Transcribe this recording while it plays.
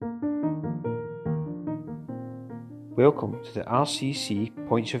Welcome to the RCC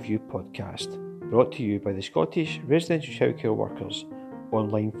Points of View podcast, brought to you by the Scottish Residential Childcare Workers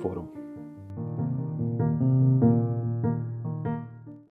online forum.